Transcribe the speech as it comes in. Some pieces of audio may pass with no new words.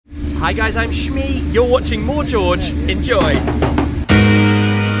Hi guys, I'm SHMEE. You're watching More George. Enjoy.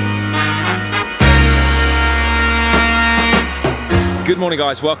 Good morning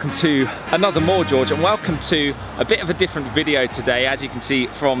guys, welcome to another More George and welcome to a bit of a different video today. As you can see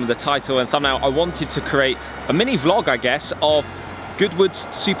from the title and thumbnail, I wanted to create a mini vlog, I guess, of Goodwood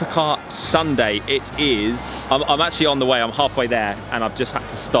Supercar Sunday. It is, I'm actually on the way, I'm halfway there and I've just had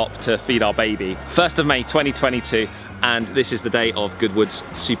to stop to feed our baby. 1st of May 2022. And this is the day of Goodwood's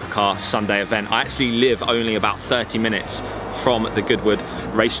Supercar Sunday event. I actually live only about 30 minutes from the Goodwood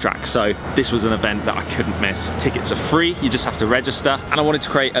racetrack, so this was an event that I couldn't miss. Tickets are free, you just have to register, and I wanted to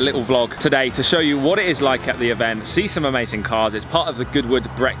create a little vlog today to show you what it is like at the event, see some amazing cars. It's part of the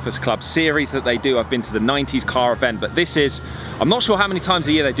Goodwood Breakfast Club series that they do. I've been to the 90s car event, but this is, I'm not sure how many times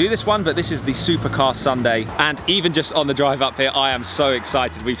a year they do this one, but this is the Supercar Sunday, and even just on the drive up here, I am so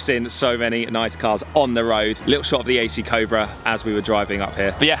excited. We've seen so many nice cars on the road. Little shot of the AC Cobra as we were driving up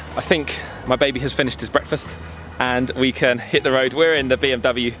here. But yeah, I think my baby has finished his breakfast and we can hit the road. We're in the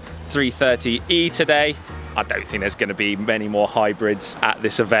BMW 330e today. I don't think there's going to be many more hybrids at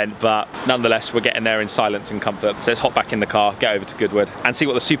this event, but nonetheless, we're getting there in silence and comfort. So let's hop back in the car, get over to Goodwood and see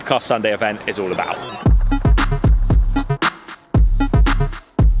what the Supercar Sunday event is all about.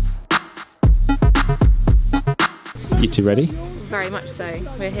 You two ready? Very much so.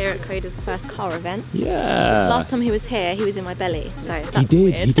 We're here at Crader's first car event. Yeah. Last time he was here, he was in my belly, so that's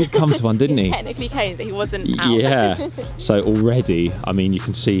weird. He did come to one, didn't he? He technically came, but he wasn't out. Yeah. So already, I mean, you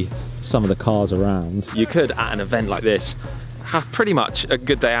can see some of the cars around. You could, at an event like this, have pretty much a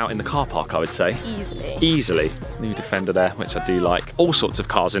good day out in the car park, I would say. Easily. Easily. New Defender there, which I do like. All sorts of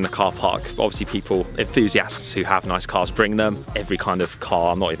cars in the car park. Obviously people, enthusiasts who have nice cars bring them. Every kind of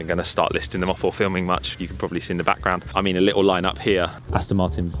car. I'm not even going to start listing them off or filming much. You can probably see in the background. I mean, a little line up here. Aston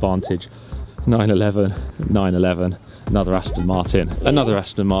Martin Vantage, 911, 911. Another Aston Martin, another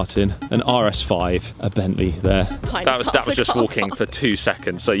Aston Martin, an RS5, a Bentley there. That was just walking for 2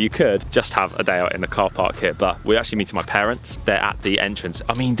 seconds, so you could just have a day out in the car park here, but we're actually meeting my parents. They're at the entrance.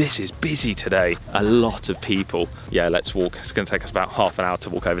 I mean, this is busy today. A lot of people. Yeah, let's walk. It's going to take us about half an hour to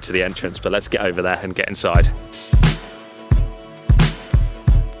walk over to the entrance, but let's get over there and get inside.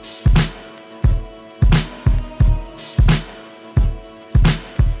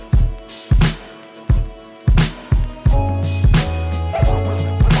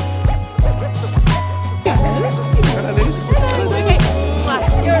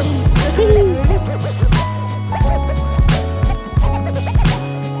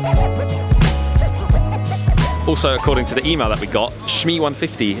 Also, according to the email that we got,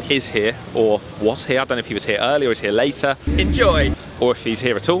 SHMEE150 is here, or was here. I don't know if he was here earlier or is here later. Enjoy! Or if he's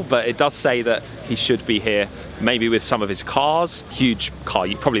here at all, but it does say that he should be here, maybe with some of his cars. Huge car,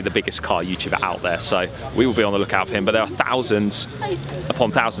 probably the biggest car YouTuber out there, so we will be on the lookout for him. But there are thousands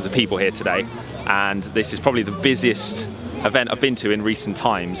upon thousands of people here today, and this is probably the busiest event I've been to in recent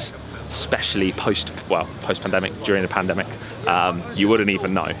times, especially post-pandemic, during the pandemic. You wouldn't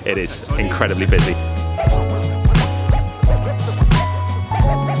even know. It is incredibly busy.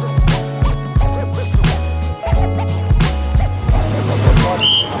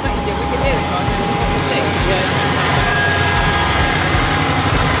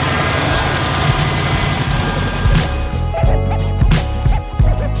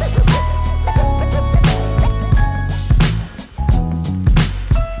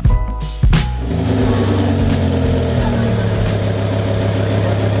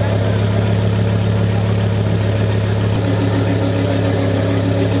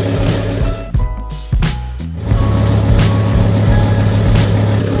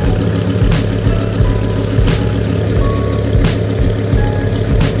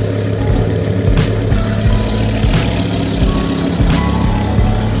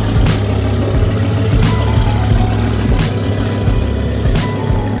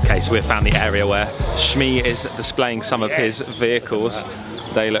 So we've found the area where SHMEE is displaying some of his vehicles.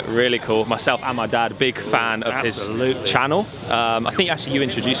 They look really cool. Myself and my dad, big fan of his channel. I think actually you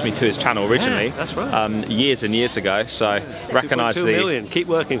introduced me to his channel originally. Yeah, that's right. Years and years ago, so recognise the... 2 million. Keep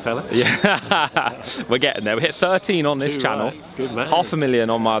working, fella. Yeah, we're getting there. We hit 13 on this channel. Right. Good man. 500,000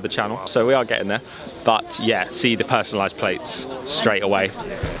 on my other channel, so we are getting there. But yeah, see the personalised plates straight away.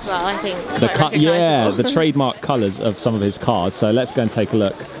 Well, I think the trademark colours of some of his cars. So let's go and take a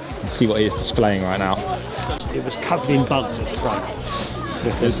look and see what he is displaying right now. It was covered in bugs at the front.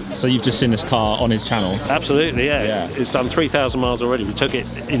 So you've just seen this car on his channel? Absolutely, yeah. Yeah. It's done 3,000 miles already. We took it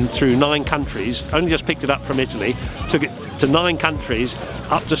in through 9 countries, only just picked it up from Italy, took it to 9 countries,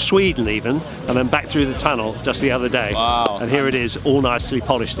 up to Sweden even, and then back through the tunnel just the other day. Wow. And here it is, all nicely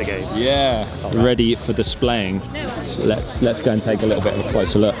polished again. Yeah. Ready for displaying. So let's go and take a little bit of a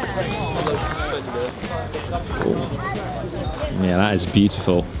closer look. Ooh. Yeah, that is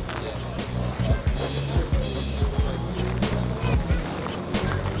beautiful.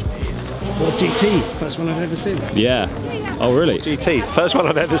 Ford GT, first one I've ever seen. Yeah. Oh, really? GT, first one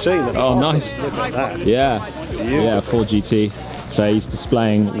I've ever seen. Oh, nice. Look at that. Yeah. Yeah, Ford GT. So he's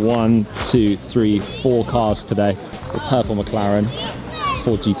displaying 1, 2, 3, 4 cars today. The purple McLaren,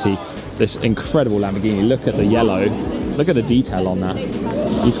 Ford GT, this incredible Lamborghini. Look at the yellow. Look at the detail on that.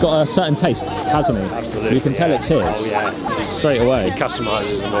 He's got a certain taste, hasn't he? Absolutely. You can tell it's his. Oh, yeah. Straight away. He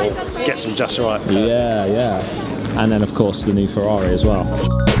customises them all, gets them just right. Yeah, yeah. And then of course the new Ferrari as well.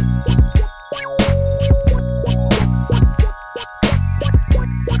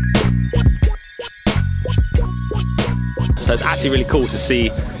 So it's actually really cool to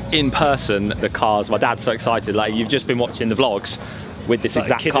see in person the cars. My dad's so excited. Like, you've just been watching the vlogs with this like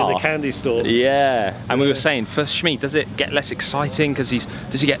exact a kid car in a candy store. Yeah, and we were saying for SHMEE, does it get less exciting because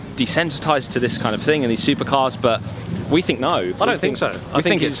does he get desensitized to this kind of thing and these supercars? But we think no. I don't think so. I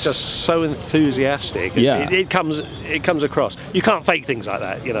think it's just so enthusiastic. Yeah, it comes across. You can't fake things like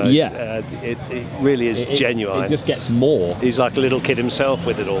that, you know. Yeah, it really is genuine. It just gets more. He's like a little kid himself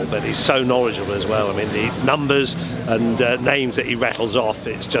with it all, but he's so knowledgeable as well. I mean, the numbers and names that he rattles off,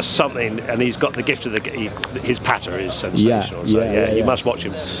 it's just something. And he's got the gift of his patter is sensational. So yeah, you must watch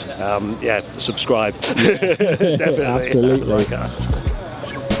him. Yeah, subscribe. Definitely. Absolutely.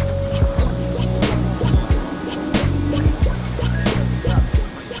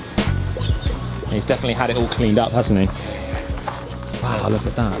 He's definitely had it all cleaned up, hasn't he? Wow, look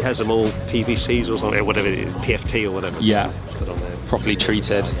at that. He has them all PVCs or something, whatever it is, PFT or whatever. Yeah. Put on there. Properly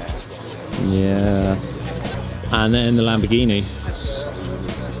treated. Yeah. And then the Lamborghini.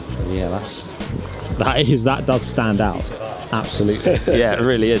 Yeah, that does stand out. Absolutely. Yeah, it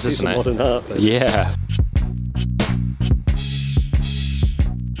really is, isn't it? Modern art. Yeah.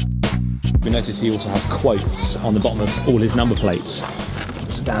 We notice he also has quotes on the bottom of all his number plates.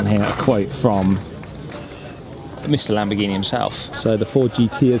 So down here, a quote from Mr. Lamborghini himself. So the Ford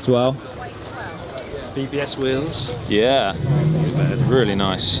GT as well. BBS wheels. Yeah. Really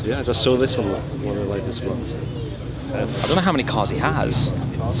nice. Yeah, I just saw this on one of the latest vlogs. I don't know how many cars he has.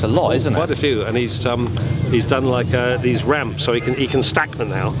 It's a lot, isn't it? Quite a few, and he's done like these ramps, so he can stack them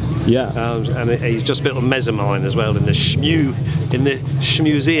now. Yeah. And he's just built a mezzanine as well in the SHMEE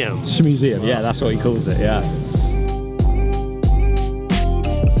museum. SHMEE, yeah, that's what he calls it. Yeah.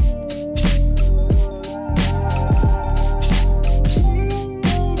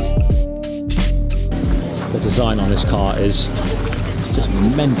 The design on this car is just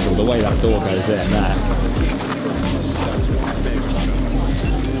mental. The way that door goes in there.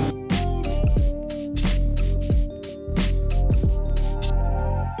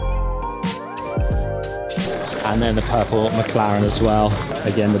 And then the purple McLaren as well,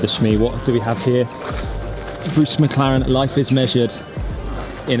 again with the SHMEE. What do we have here? Bruce McLaren, life is measured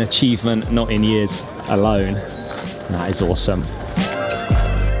in achievement, not in years alone. That is awesome.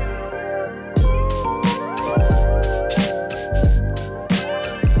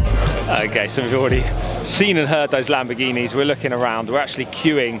 Okay, so we've already seen and heard those Lamborghinis. We're looking around. We're actually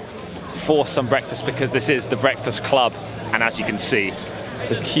queuing for some breakfast because this is the breakfast club. And as you can see,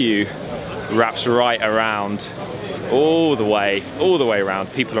 the queue wraps right around all the way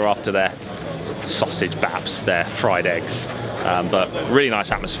around. People are after their sausage babs, their fried eggs, but really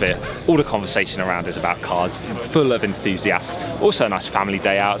nice atmosphere. All the conversation around is about cars, full of enthusiasts. Also a nice family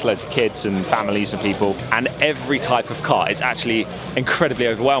day out. There's loads of kids and families and people, and every type of car is actually incredibly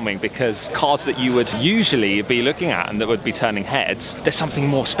overwhelming because cars that you would usually be looking at and that would be turning heads, there's something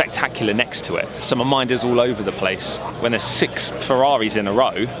more spectacular next to it. So my mind is all over the place. When there's 6 Ferraris in a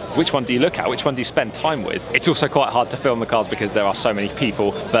row, which one do you look at? Which one do you spend time with? It's also quite hard to film the cars because there are so many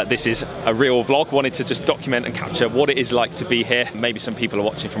people, but this is a real vlog. Wanted to just document and capture what it is like to be here. Maybe some people are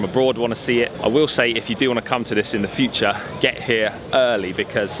watching from abroad want to see it. I will say, if you do want to come to this in the future, get here early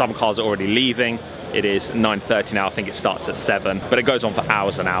because some cars are already leaving. It is 9:30 now. I think it starts at 7, but it goes on for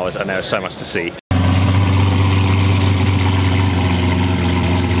hours and hours, and there is so much to see.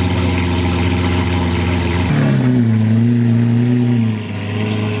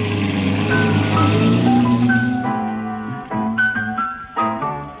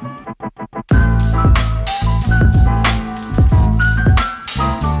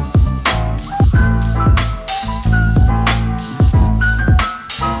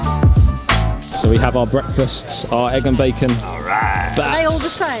 have our breakfasts, our egg and bacon. Alright. Are they all the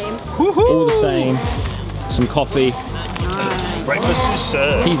same? All the same. Some coffee. Nice. Breakfast is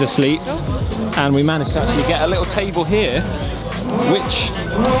served. He's asleep. And we managed to actually get a little table here, which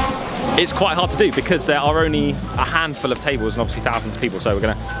is quite hard to do because there are only a handful of tables and obviously thousands of people. So we're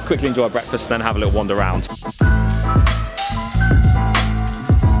gonna quickly enjoy breakfast, then have a little wander around.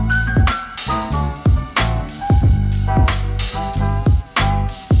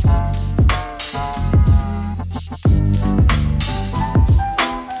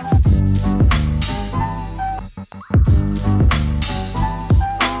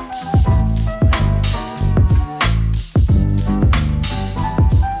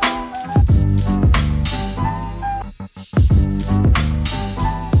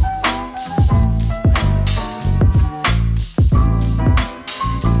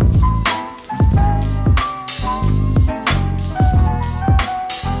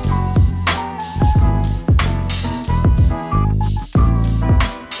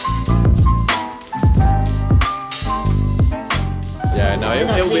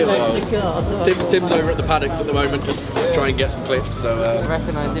 Tim's over at the paddocks at the moment, just trying to get some clips. So I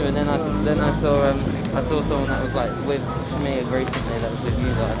recognised him, and then I saw someone that was like with me recently that was with you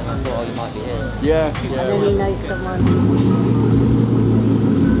guys, and I thought, oh, you might be here. Yeah. And then he knows someone.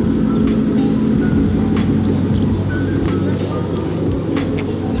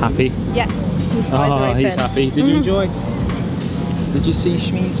 Happy? Yeah. Oh, he's happy. Did you enjoy? Did you see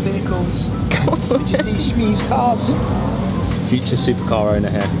SHMEE's vehicles? Did you see SHMEE's cars? Future supercar owner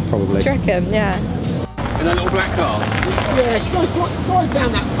here, probably. Do you reckon? Yeah. In that little black car? Yeah, she goes right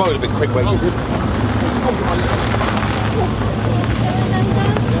down that road a bit quick. Wait.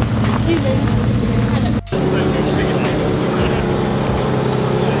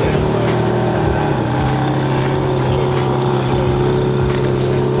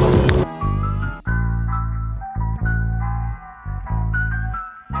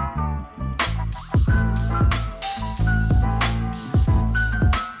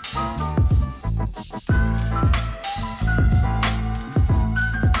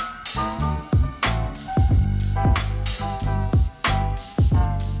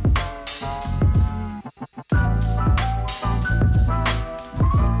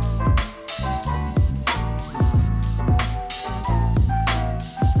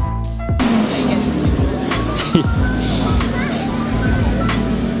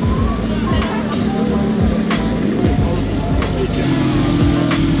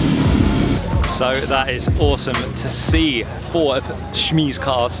 So that is awesome to see 4 of SHMEE's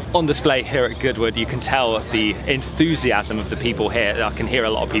cars on display here at Goodwood. You can tell the enthusiasm of the people here. I can hear a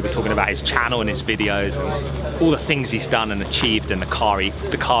lot of people talking about his channel and his videos and all the things he's done and achieved and the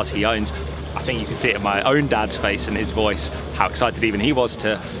cars he owns. I think you can see it in my own dad's face and his voice, how excited even he was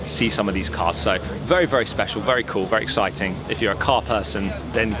to see some of these cars. So very, very special, very cool, very exciting. If you're a car person,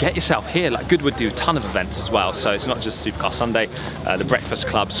 then get yourself here. Like Goodwood do a ton of events as well. So it's not just Supercar Sunday. The Breakfast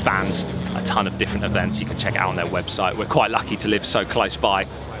Club spans a ton of different events. You can check it out on their website. We're quite lucky to live so close by.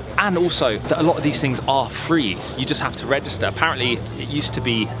 And also that a lot of these things are free. You just have to register. Apparently it used to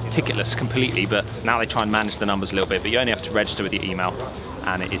be ticketless completely, but now they try and manage the numbers a little bit, but you only have to register with your email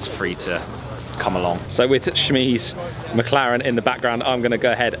and it is free to come along. So with SHMEE's McLaren in the background, I'm gonna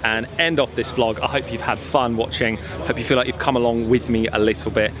go ahead and end off this vlog. I hope you've had fun watching. Hope you feel like you've come along with me a little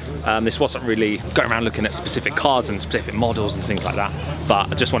bit. This wasn't really going around looking at specific cars and specific models and things like that,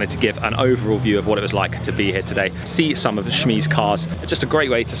 but I just wanted to give an overall view of what it was like to be here today, see some of SHMEE's cars. It's just a great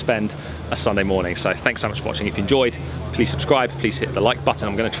way to spend a Sunday morning. So thanks so much for watching. If you enjoyed, please subscribe, please hit the like button.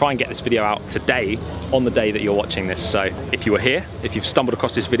 I'm gonna try and get this video out today on the day that you're watching this. So if you were here, if you've stumbled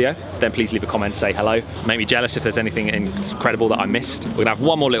across this video, then please leave a comment, say hello. Make me jealous if there's anything incredible that I missed. We're gonna have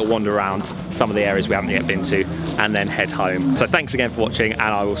one more little wander around some of the areas we haven't yet been to and then head home. So thanks again for watching and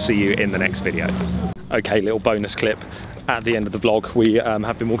I will see you in the next video. Okay, little bonus clip at the end of the vlog. We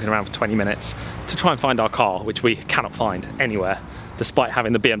have been walking around for 20 minutes to try and find our car, which we cannot find anywhere, despite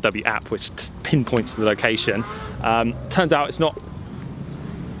having the BMW app which pinpoints the location. Turns out it's not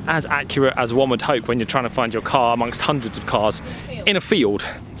as accurate as one would hope when you're trying to find your car amongst hundreds of cars in a field.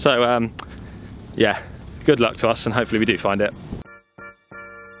 So yeah, good luck to us and hopefully we do find it.